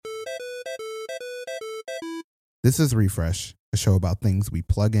This is Refresh, a show about things we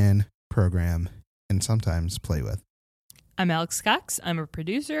plug in, program, and sometimes play with. I'm Alex Cox. I'm a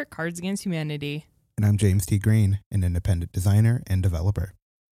producer at Cards Against Humanity. And I'm James T. Green, an independent designer and developer.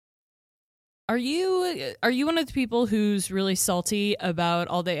 Are you one of the people who's really salty about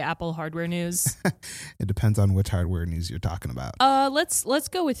all the Apple hardware news? It depends on which hardware news you're talking about. Let's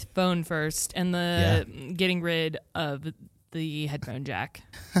go with phone first and getting rid of the headphone jack.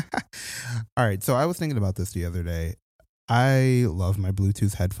 All right, so I was thinking about this the other day. I love my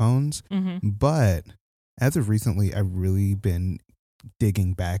Bluetooth headphones, but as of recently, I've really been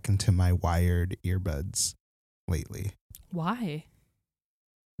digging back into my wired earbuds lately. Why?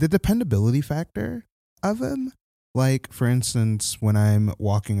 The dependability factor of them. Like, for instance, when I'm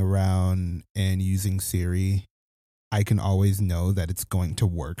walking around and using Siri, I can always know that it's going to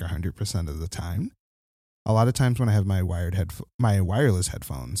work 100% of the time. A lot of times when I have my wireless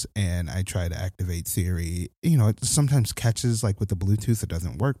headphones and I try to activate Siri, it sometimes catches, like with the Bluetooth, it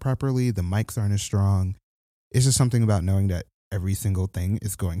doesn't work properly. The mics aren't as strong. It's just something about knowing that every single thing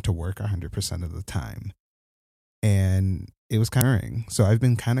is going to work 100% of the time. And it was kind of worrying. So I've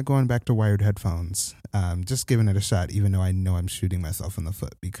been kind of going back to wired headphones, just giving it a shot, even though I know I'm shooting myself in the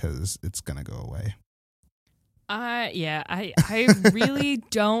foot because it's going to go away. I really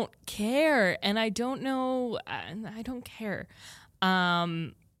don't care. And I don't know. I don't care.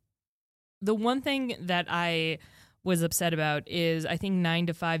 The one thing that I was upset about is I think 9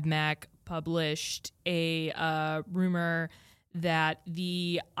 to 5 Mac published a rumor that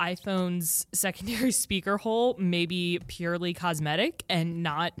the iPhone's secondary speaker hole may be purely cosmetic and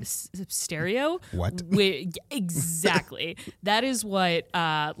not stereo. What? Exactly. That is what,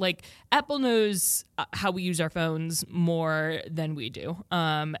 Apple knows how we use our phones more than we do.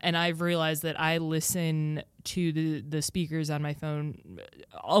 And I've realized that I listen to the speakers on my phone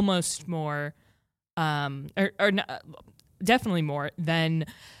almost more, definitely more than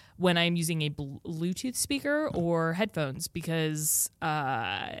when I'm using a Bluetooth speaker or headphones, because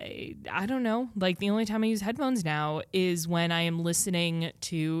I don't know, like the only time I use headphones now is when I am listening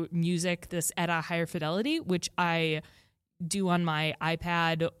to music that's at a higher fidelity, which I do on my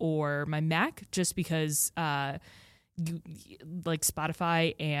iPad or my Mac, just because like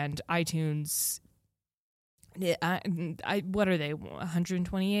Spotify and iTunes. What are they?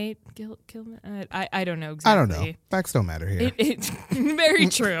 128 I don't know exactly. I don't know. Facts don't matter here. It's very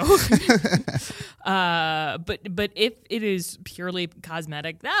true. But if it is purely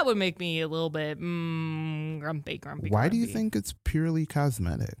cosmetic, that would make me a little bit grumpy. Why do you think it's purely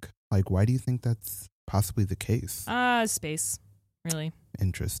cosmetic? Like, why do you think that's possibly the case? Space, really.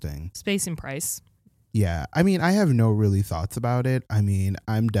 Interesting. Space and price. Yeah, I mean, I have no really thoughts about it. I mean,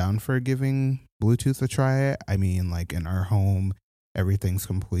 I'm down for giving Bluetooth a try. I mean, like in our home, everything's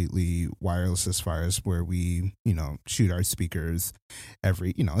completely wireless as far as where we, shoot our speakers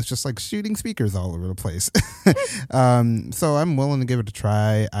it's just like shooting speakers all over the place. So I'm willing to give it a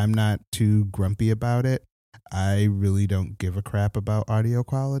try. I'm not too grumpy about it. I really don't give a crap about audio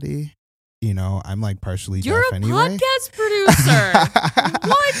quality. I'm like partially You're deaf anyway. You're a podcast producer.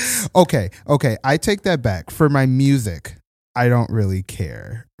 What? Okay. I take that back. For my music, I don't really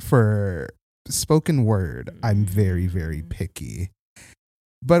care. For spoken word, I'm very, very picky.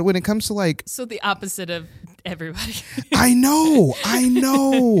 But when it comes to so the opposite of everybody. I know.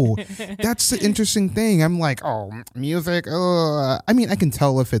 That's the interesting thing. I'm like, oh, music. I mean, I can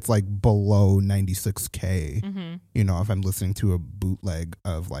tell if it's like below 96K, if I'm listening to a bootleg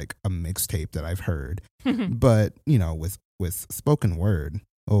of like a mixtape that I've heard. But, with spoken word,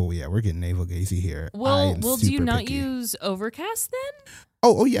 oh yeah, we're getting navel gazy here. Well, do you not use Overcast then?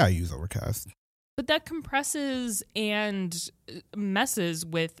 Oh yeah, I use Overcast. But that compresses and messes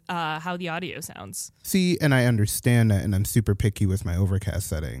with how the audio sounds. See, and I understand that, and I'm super picky with my Overcast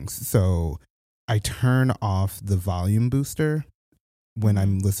settings. So I turn off the volume booster when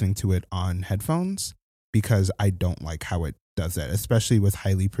I'm listening to it on headphones because I don't like how it does that, especially with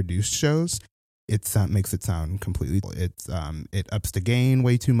highly produced shows. It makes it sound completely. It ups the gain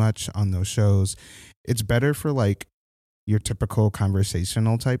way too much on those shows. It's better for like your typical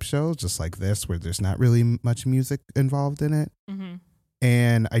conversational type shows, just like this, where there's not really much music involved in it.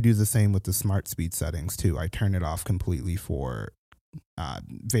 And I do the same with the smart speed settings too. I turn it off completely for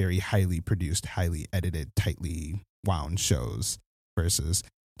very highly produced, highly edited, tightly wound shows versus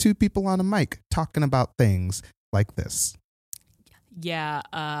two people on a mic talking about things like this. Yeah,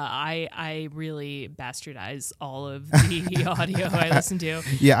 I really bastardize all of the audio I listen to.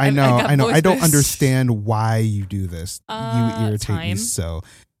 Yeah, I know. I don't understand why you do this. You irritate me so.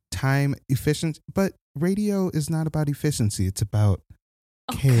 Time efficient, but radio is not about efficiency. It's about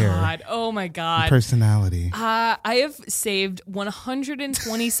care, God. Oh my God. personality. I have saved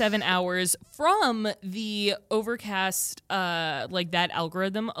 127 hours from the Overcast, like that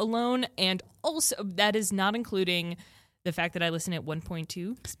algorithm alone. And also, that is not including the fact that I listen at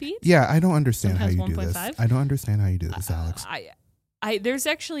 1.2 speed. Yeah, I don't understand Sometimes how you do this. 1.5. I don't understand how you do this, Alex. There's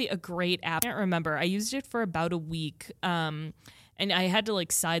actually a great app. I can't remember. I used it for about a week. And I had to like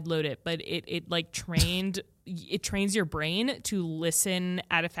sideload it, but it like trained, it trains your brain to listen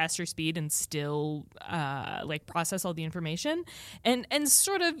at a faster speed and still like process all the information. And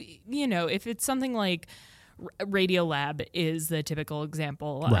sort of, you know, if it's something like Radiolab is the typical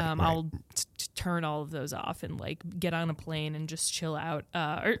example, Right. I'll turn all of those off and like get on a plane and just chill out,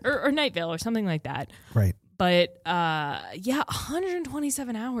 or Night Vale or something like that. Right. But yeah,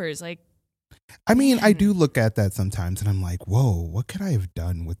 127 hours, like. I mean, I do look at that sometimes and I'm like, whoa, what could I have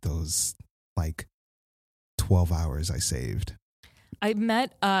done with those like 12 hours I saved? I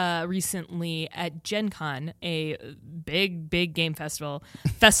met recently at Gen Con, a big game festival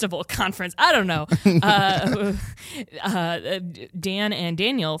conference. I don't know. Dan and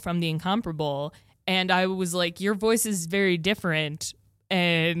Daniel from The Incomparable. And I was like, your voice is very different.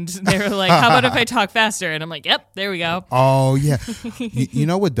 And they were like, how about if I talk faster? And I'm like, yep, there we go. Oh, yeah. You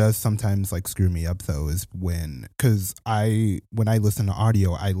know what does sometimes like screw me up, though, is when I listen to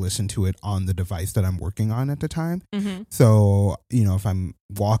audio, I listen to it on the device that I'm working on at the time. Mm-hmm. So, you know, if I'm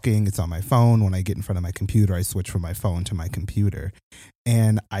walking, it's on my phone. When I get in front of my computer, I switch from my phone to my computer.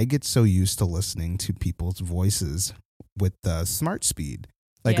 And I get so used to listening to people's voices with the smart speed.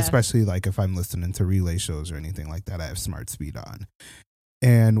 Like, especially like if I'm listening to relay shows or anything like that, I have smart speed on.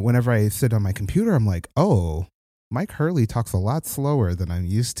 And whenever I sit on my computer, I'm like, oh, Mike Hurley talks a lot slower than I'm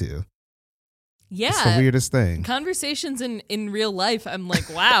used to. Yeah. It's the weirdest thing. Conversations in real life, I'm like,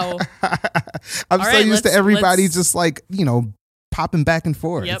 wow. I'm so used to everybody just like, you know, popping back and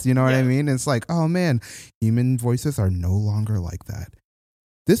forth. Yep, you know what I mean? It's like, oh man, human voices are no longer like that.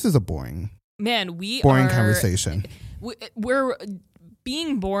 This is a boring conversation. We're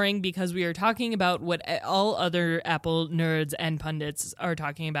being boring because we are talking about what all other Apple nerds and pundits are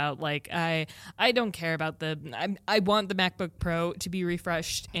talking about. Like, I don't care about I want the MacBook Pro to be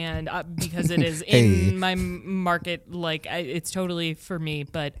refreshed, and because it is in my market, like it's totally for me.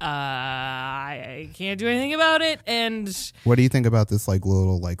 But I can't do anything about it. And what do you think about this like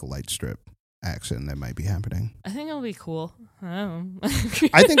little like light strip action that might be happening? I think it'll be cool. I don't know.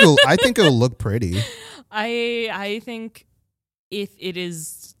 I think it'll look pretty. I think. If it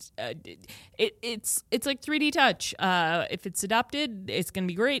is, it's like 3D touch. If it's adopted, it's going to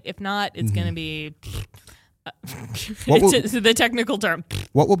be great. If not, it's going to be the technical term.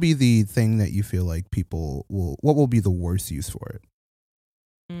 What will be the thing that you feel like what will be the worst use for it?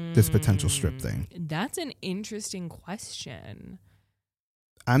 This potential strip thing. That's an interesting question.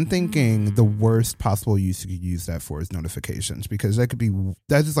 I'm thinking the worst possible use you could use that for is notifications, because that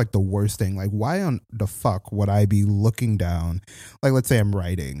is like the worst thing. Like, why on the fuck would I be looking down? Like, let's say I'm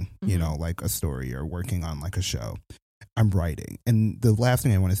writing, you know, like a story or working on like a show. I'm writing, and the last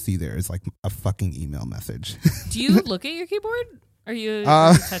thing I want to see there is like a fucking email message. Do you look at your keyboard? Are you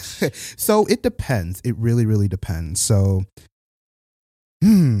touch? So it depends. It really, really depends. So,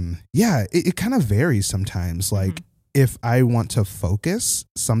 yeah, it kind of varies sometimes. Like, if I want to focus,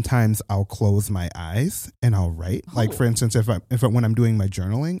 sometimes I'll close my eyes and I'll write. Oh. Like, for instance, when I'm doing my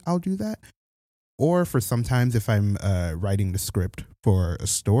journaling, I'll do that. Or for sometimes if I'm writing the script for a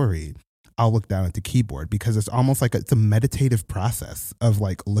story, I'll look down at the keyboard, because it's almost like it's a meditative process of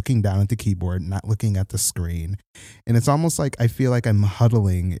like looking down at the keyboard, not looking at the screen. And it's almost like I feel like I'm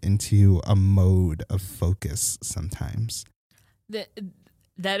huddling into a mode of focus sometimes.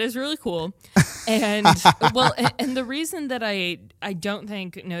 That is really cool. And well, and the reason that I don't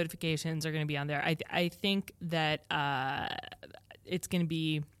think notifications are going to be on there, I think that it's going to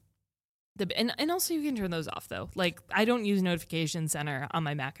be and also you can turn those off though. Like, I don't use Notification Center on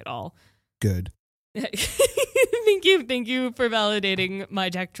my Mac at all. Good. Thank you for validating my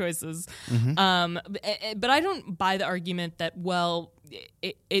tech choices. But I don't buy the argument that, well,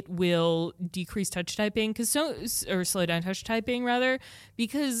 it will decrease touch typing or slow down touch typing rather,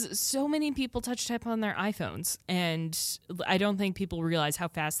 because so many people touch type on their iPhones, and I don't think people realize how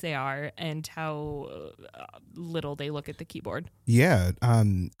fast they are and how little they look at the keyboard. Yeah,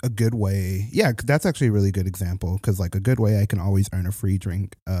 a good way. Yeah, that's actually a really good example, because like a good way I can always earn a free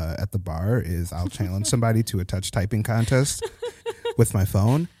drink at the bar is I'll challenge somebody to a touch typing contest with my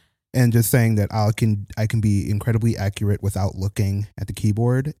phone. And just saying that I can be incredibly accurate without looking at the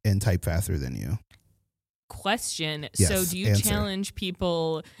keyboard and type faster than you. Question. Yes, so do you answer. challenge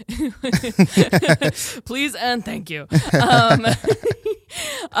people? Please and thank you.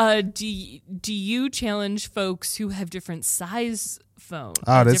 Do you challenge folks who have different size phones?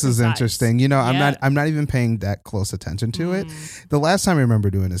 Oh, this is interesting. You know, Yeah. I'm not even paying that close attention to it. The last time I remember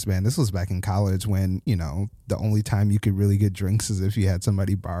doing this, man, this was back in college when, you know, the only time you could really get drinks is if you had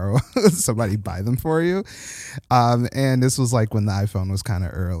somebody somebody buy them for you. And this was like when the iPhone was kind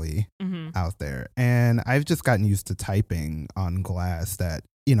of early out there. And I've just gotten used to typing on glass that,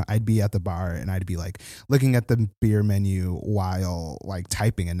 you know, I'd be at the bar and I'd be like looking at the beer menu while like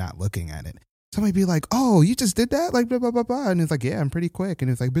typing and not looking at it. Somebody be like, "Oh, you just did that?" Like, blah, blah, blah, blah. And it's like, "Yeah, I'm pretty quick."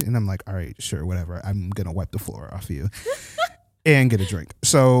 And it's like, and I'm like, "All right, sure, whatever. I'm going to wipe the floor off you and get a drink."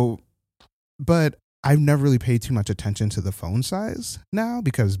 So, but I've never really paid too much attention to the phone size now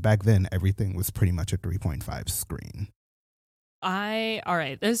because back then everything was pretty much a 3.5 screen. All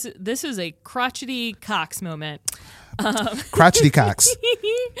right. This is a crotchety Cox moment. Crotchety Cox.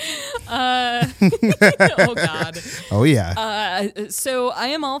 Oh God. Oh yeah. So I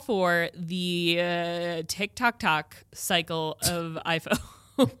am all for the Tock cycle of iPhone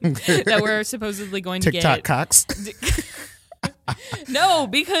that we're supposedly going to get. TikTok Cox. No,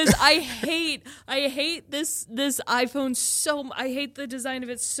 because I hate this iPhone I hate the design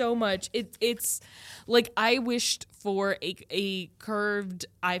of it so much. It's like I wished for a curved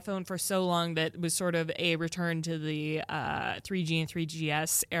iPhone for so long that was sort of a return to the 3G and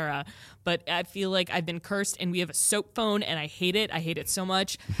 3GS era. But I feel like I've been cursed, and we have a soap phone, and I hate it. I hate it so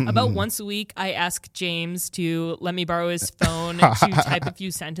much. About once a week, I ask James to let me borrow his phone to type a few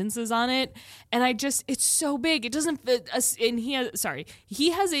sentences on it, and it's so big. It doesn't fit us. And he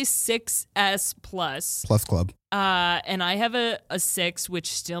has a 6S Plus Club. And I have a 6,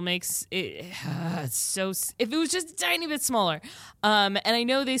 which still makes it so. If it was just a tiny bit smaller, and I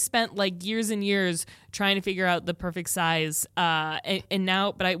know they spent like years and years trying to figure out the perfect size, and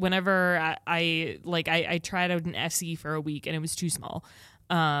now, but whenever I tried out an SE for a week and it was too small,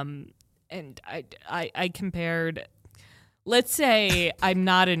 and I compared. Let's say I'm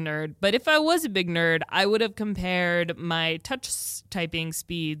not a nerd, but if I was a big nerd, I would have compared my touch typing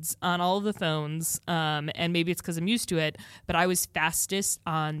speeds on all of the phones, and maybe it's because I'm used to it, but I was fastest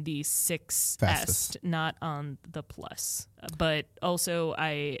on the 6S, not on the Plus. But also,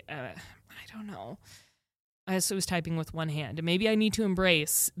 I don't know. I also was typing with one hand. And maybe I need to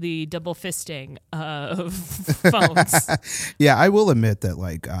embrace the double fisting of phones. Yeah, I will admit that,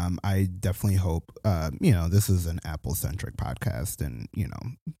 like, I definitely hope, this is an Apple-centric podcast, and,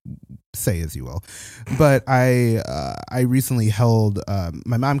 say as you will. But I recently held,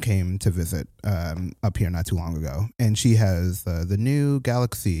 my mom came to visit up here not too long ago, and she has the new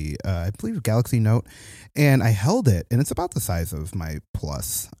Galaxy, I believe Galaxy Note, and I held it, and it's about the size of my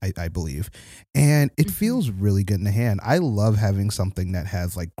Plus, I believe, and it feels really good in the hand. I love having something that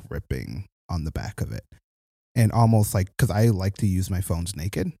has like gripping on the back of it, and almost like, because I like to use my phones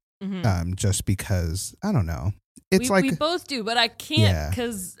naked, just because, I don't know, we both do, but I can't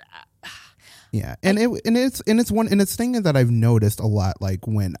because. Yeah, and it's thing that I've noticed a lot, like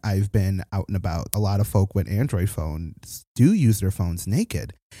when I've been out and about, a lot of folk with Android phones do use their phones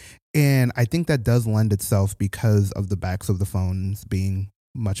naked, and I think that does lend itself because of the backs of the phones being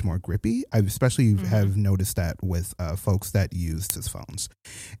much more grippy. I especially have noticed that with folks that use his phones,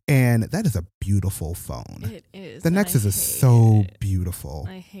 and that is a beautiful phone. It is. The Nexus is so beautiful.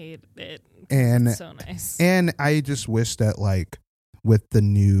 I hate it. And it's so nice. And I just wish that, like, with the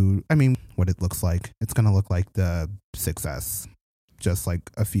new, what it looks like, it's going to look like the 6S, just like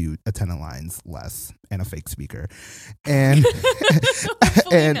a few attendant lines less and a fake speaker. And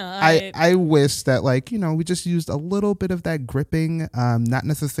and I wish that, like, we just used a little bit of that gripping, not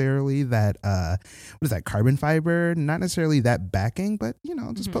necessarily that, what is that, carbon fiber, not necessarily that backing, but,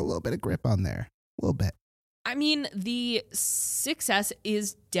 just put a little bit of grip on there, a little bit. The 6S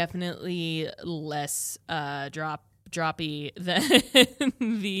is definitely less droppy than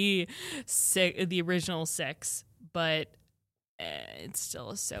the original 6, but it's still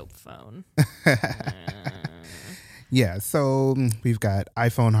a soap phone. Yeah, so we've got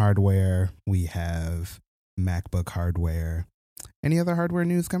iPhone hardware, we have MacBook hardware. Any other hardware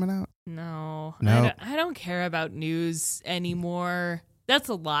news coming out? No. I don't care about news anymore. That's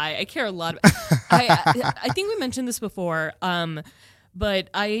a lie. I care a lot. I think we mentioned this before. But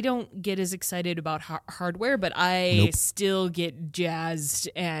I don't get as excited about hardware, but I still get jazzed,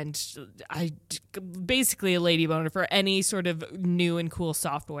 and I basically a lady boner for any sort of new and cool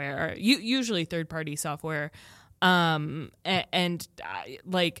software, usually third-party software. And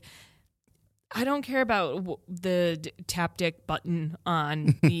I don't care about the taptic button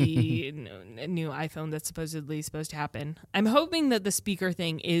on the new iPhone that's supposedly supposed to happen. I'm hoping that the speaker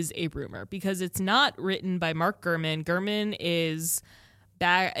thing is a rumor because it's not written by Mark Gurman. Gurman is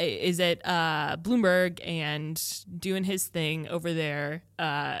is at Bloomberg and doing his thing over there.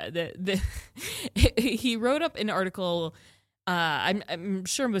 He wrote up an article. I'm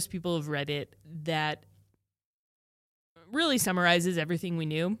sure most people have read it, that really summarizes everything we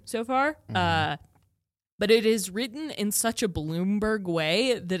knew so far. But it is written in such a Bloomberg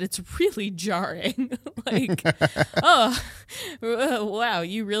way that it's really jarring. Like, oh, wow,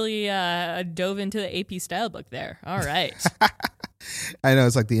 you really dove into the AP style book there. All right. I know,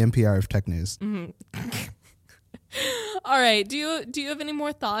 it's like the NPR of tech news. Mm-hmm. All right. Do you have any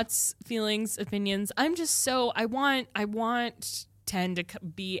more thoughts, feelings, opinions? I'm just so I want 10 to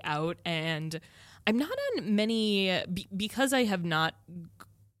be out, and I'm not on many because I have not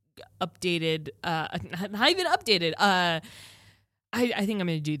updated. Not even updated. I think I'm going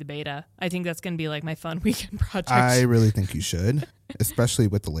to do the beta. I think that's going to be like my fun weekend project. I really think you should, especially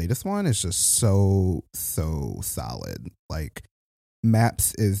with the latest one. It's just so solid. Like,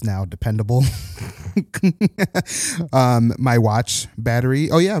 Maps is now dependable. My watch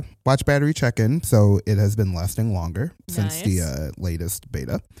battery. Oh yeah, watch battery check-in. So it has been lasting longer since the latest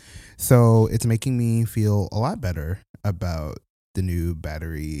beta. So it's making me feel a lot better about the new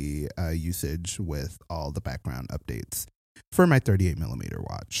battery usage with all the background updates for my 38mm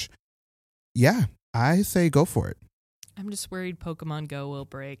watch. Yeah, I say go for it. I'm just worried Pokemon Go will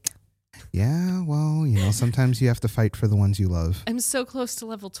break. Yeah, well, sometimes you have to fight for the ones you love. I'm so close to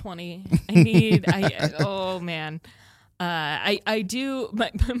level 20. Oh man. I do.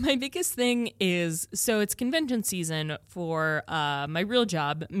 My biggest thing is, so it's convention season for my real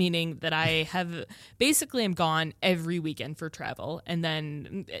job, meaning that I have basically I'm gone every weekend for travel, and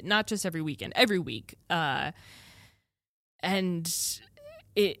then not just every weekend, every week. And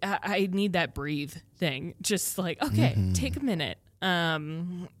I need that breathe thing. Just like, okay, take a minute.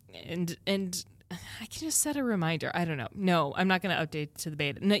 And I can just set a reminder. I don't know. No, I'm not going to update to the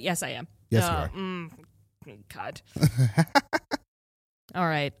beta. No, yes, I am. Yes, you are. God. All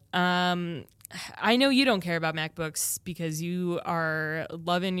right. I know you don't care about MacBooks because you are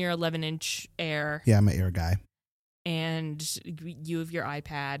loving your 11-inch Air. Yeah, I'm an Air guy. And you have your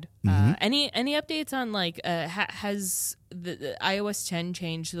iPad. Mm-hmm. Any updates on has the iOS 10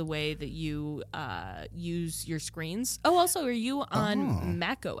 changed the way that you use your screens? Oh, also, are you on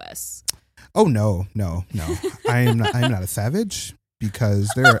Mac OS? Oh no. I'm not a savage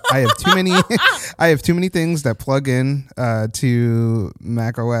because I have too many things that plug in to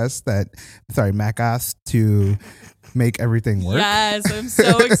Mac OS Mac OS to make everything work. Yes, I'm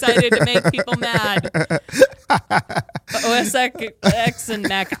so excited to make people mad. OS X and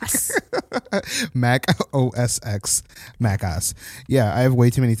Mac OS. Mac OS X, Mac OS. Yeah, I have way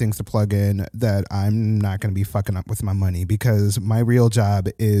too many things to plug in that I'm not going to be fucking up with my money because my real job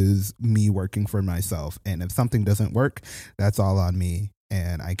is me working for myself. And if something doesn't work, that's all on me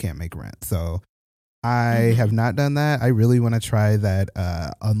and I can't make rent. So I have not done that. I really want to try that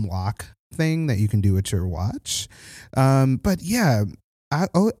unlock thing that you can do with your watch. But yeah,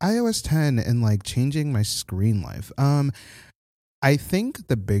 iOS 10 and like changing my screen life. I think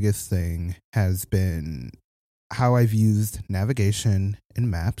the biggest thing has been how I've used navigation and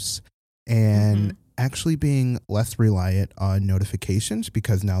maps and actually being less reliant on notifications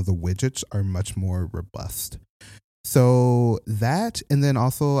because now the widgets are much more robust. So that, and then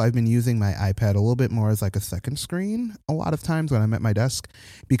also I've been using my iPad a little bit more as like a second screen a lot of times when I'm at my desk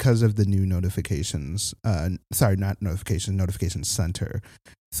because of the new notifications. Notification center.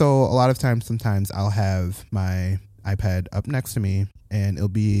 So a lot of times, sometimes I'll have my iPad up next to me and it'll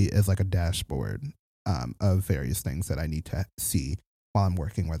be as like a dashboard of various things that I need to see while I'm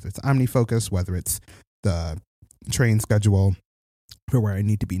working, whether it's OmniFocus, whether it's the train schedule for where I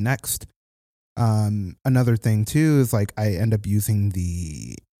need to be next. Another thing too is like I end up using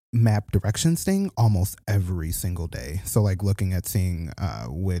the map directions thing almost every single day. So like looking at seeing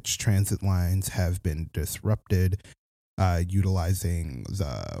which transit lines have been disrupted, utilizing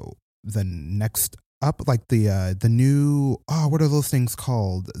the next up, like the new what are those things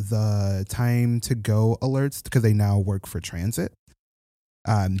called? The time to go alerts, because they now work for transit.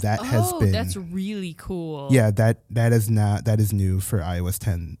 Has been, that's really cool. Yeah, that is new for iOS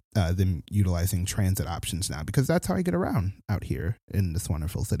 10. Them utilizing transit options now because that's how I get around out here in this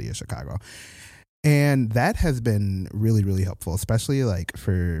wonderful city of Chicago, and that has been really, really helpful, especially like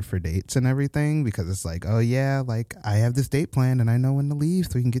for dates and everything, because it's like, oh yeah, like I have this date planned and I know when to leave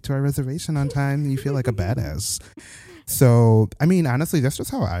so we can get to our reservation on time. And you feel like a badass. So I mean, honestly, that's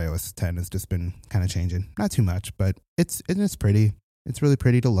just how iOS 10 has just been kind of changing. Not too much, but it's pretty. It's really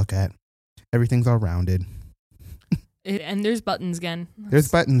pretty to look at. Everything's all rounded. And there's buttons again. There's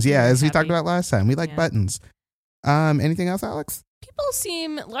buttons, yeah, as we talked about last time. We like buttons. Anything else, Alex?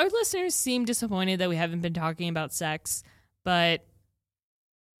 our listeners seem disappointed that we haven't been talking about sex, but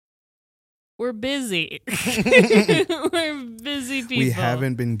we're busy. We're busy people. We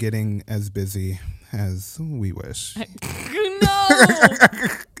haven't been getting as busy as we wish. No.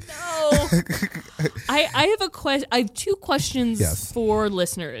 I have I have two questions for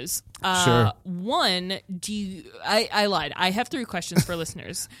listeners. Sure. One, I lied. I have three questions for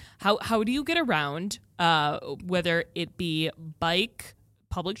listeners. How do you get around, whether it be bike,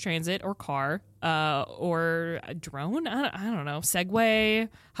 public transit, or car, or a drone? I don't know. Segway,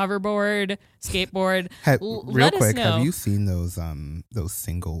 hoverboard, skateboard. Real quick, have you seen those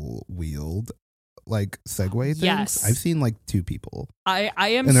single wheeled like Segway things? Yes. I've seen like two people. I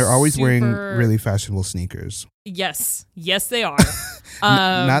am, and they're always wearing really fashionable sneakers. Yes, they are.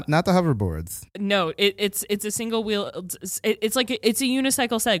 Not the hoverboards. No, it's a single wheel. It's like it's a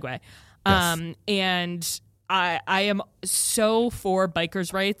unicycle Segway. Yes. And I am so for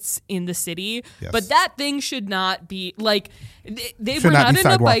bikers' rights in the city, yes. but that thing should not be like they should were not not be in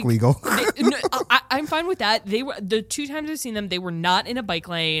sidewalk a bike legal. I'm fine with that. They were the two times I've seen them. They were not in a bike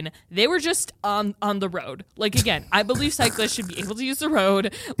lane. They were just on the road. Like again, I believe cyclists should be able to use the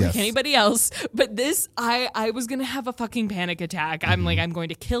road like anybody else. But this, I was gonna have a fucking panic attack. I'm like, I'm going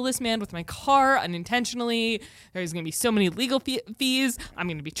to kill this man with my car unintentionally. There's gonna be so many legal fees. I'm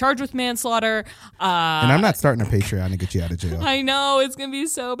gonna be charged with manslaughter. And I'm not starting a Patreon to get you out of jail. I know it's gonna be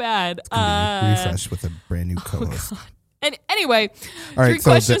so bad. It's gonna be refresh with a brand new co-host. And anyway, all right, three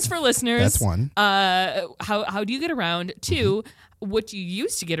questions for listeners. That's one. How do you get around? Two, what you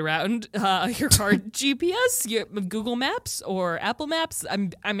use to get around your car? GPS, Google Maps, or Apple Maps?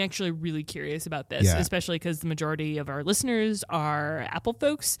 I'm actually really curious about this, especially because the majority of our listeners are Apple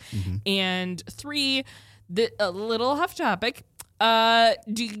folks. And three, a little off topic. Do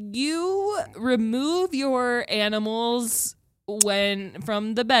you remove your animals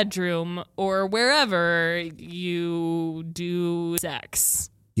from the bedroom or wherever you do sex?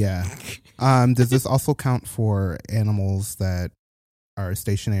 Yeah. Does this also count for animals that are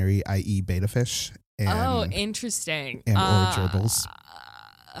stationary, i.e. beta fish? Interesting. And or gerbils?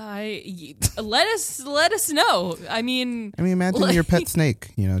 Let us know. I mean, imagine your pet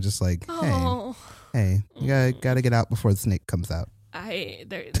snake, just like, hey, you gotta get out before the snake comes out.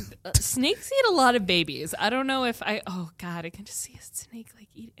 Snakes eat a lot of babies. I don't know if oh God, I can just see a snake like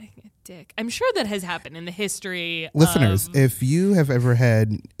eating a dick. I'm sure that has happened in the history. Listeners, if you have ever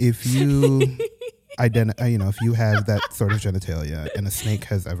if you if you have that sort of genitalia and a snake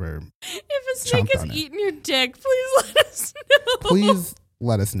has ever if a snake has eaten your dick, please let us know. Please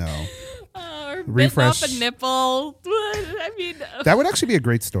let us know. Or refresh off a nipple. I mean, that would actually be a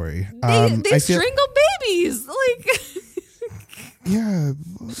great story. They strangle babies, like. Yeah.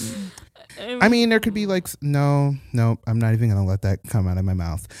 I mean, there could be like, no, I'm not even going to let that come out of my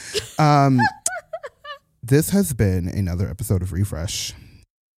mouth. This has been another episode of Refresh.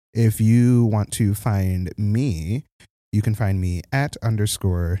 If you want to find me, you can find me at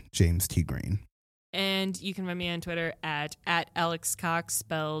 _James T. Green. And you can find me on Twitter at Alex Cox,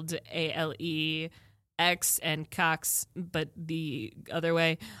 spelled ALEX and Cox, but the other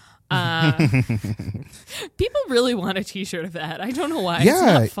way. People really want a t-shirt of that. I don't know why. It's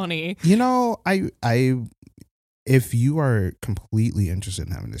not funny. I if you are completely interested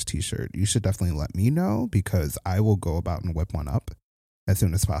in having this t-shirt, you should definitely let me know, because I will go about and whip one up as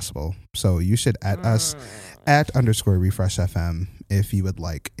soon as possible. So you should at us at _Refresh FM if you would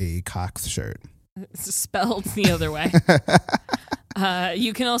like a Cox shirt. It's spelled the other way.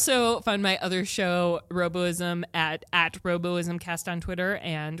 You can also find my other show, Roboism, at RoboismCast on Twitter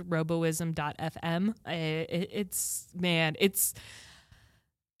and roboism.fm.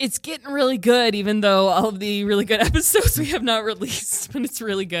 It's getting really good, even though all of the really good episodes we have not released, but it's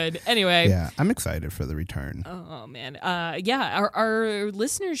really good. Anyway. Yeah, I'm excited for the return. Oh, man. Our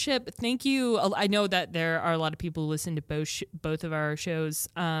listenership, thank you. I know that there are a lot of people who listen to both of our shows.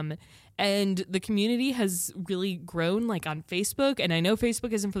 And the community has really grown, like, on Facebook. And I know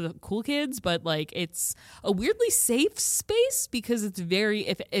Facebook isn't for the cool kids, but, like, it's a weirdly safe space, because it's very,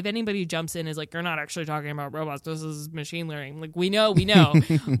 if anybody jumps in is like, you're not actually talking about robots, this is machine learning. Like, we know.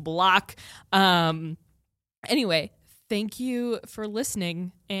 Block. Anyway, thank you for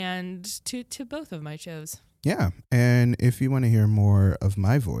listening, and to both of my shows. Yeah. And if you want to hear more of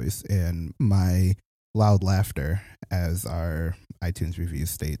my voice and my loud laughter, as our iTunes review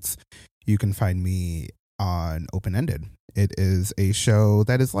states, you can find me on Open Ended. It is a show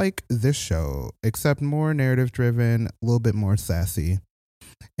that is like this show, except more narrative driven, a little bit more sassy,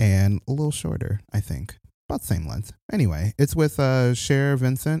 and a little shorter, I think. About the same length. Anyway, it's with Cher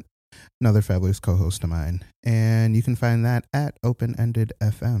Vincent another fabulous co-host of mine. And you can find that at Open Ended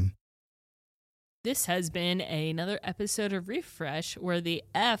FM. This has been another episode of Refresh, where the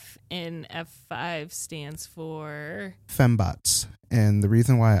F in F5 stands for Fembots. And the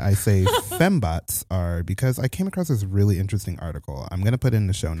reason why I say fembots are because I came across this really interesting article. I'm going to put it in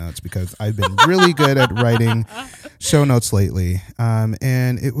the show notes because I've been really good at writing show notes lately.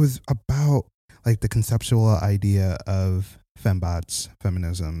 And it was about like the conceptual idea of fembots,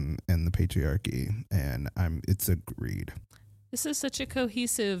 feminism, and the patriarchy. And it's a read. This is such a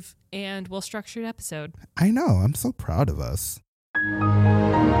cohesive and well-structured episode. I know. I'm so proud of us.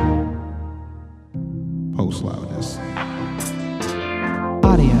 Post loudness.